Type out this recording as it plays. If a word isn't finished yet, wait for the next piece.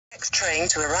next train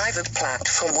to arrive at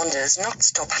platform 1 does not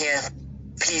stop here.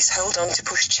 Please hold on to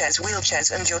pushchairs,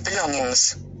 wheelchairs and your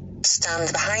belongings.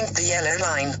 Stand behind the yellow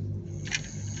line.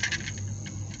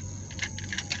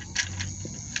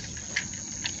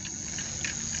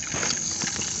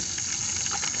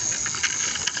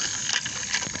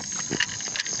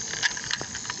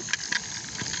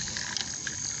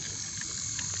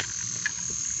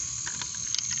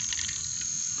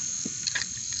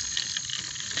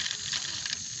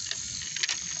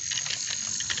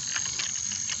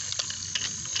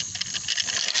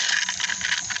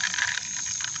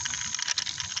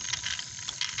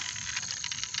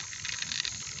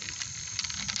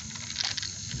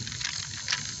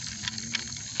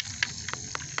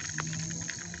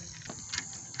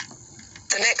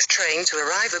 The next train to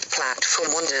arrive at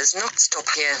platform 1 does not stop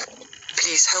here.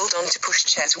 Please hold on to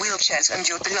pushchairs, wheelchairs and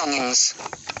your belongings.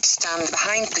 Stand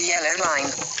behind the yellow line.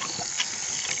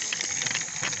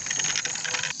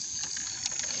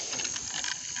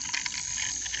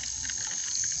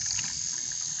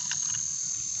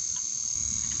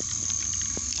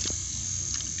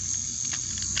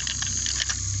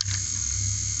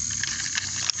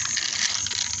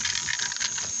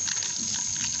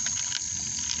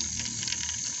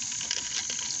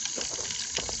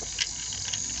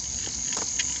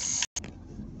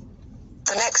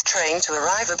 The next train to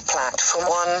arrive at platform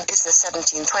 1 is the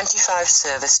 1725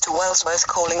 service to Wellsworth,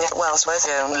 calling at Wellsworth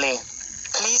only.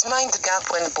 Please mind the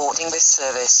gap when boarding this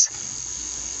service.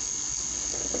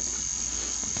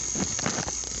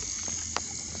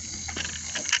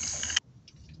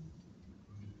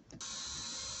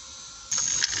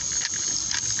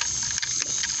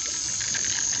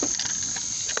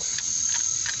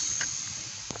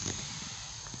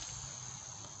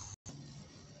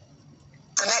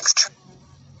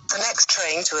 The next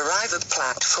train to arrive at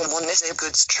platform 1 is a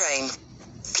goods train.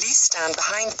 Please stand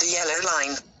behind the yellow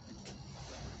line.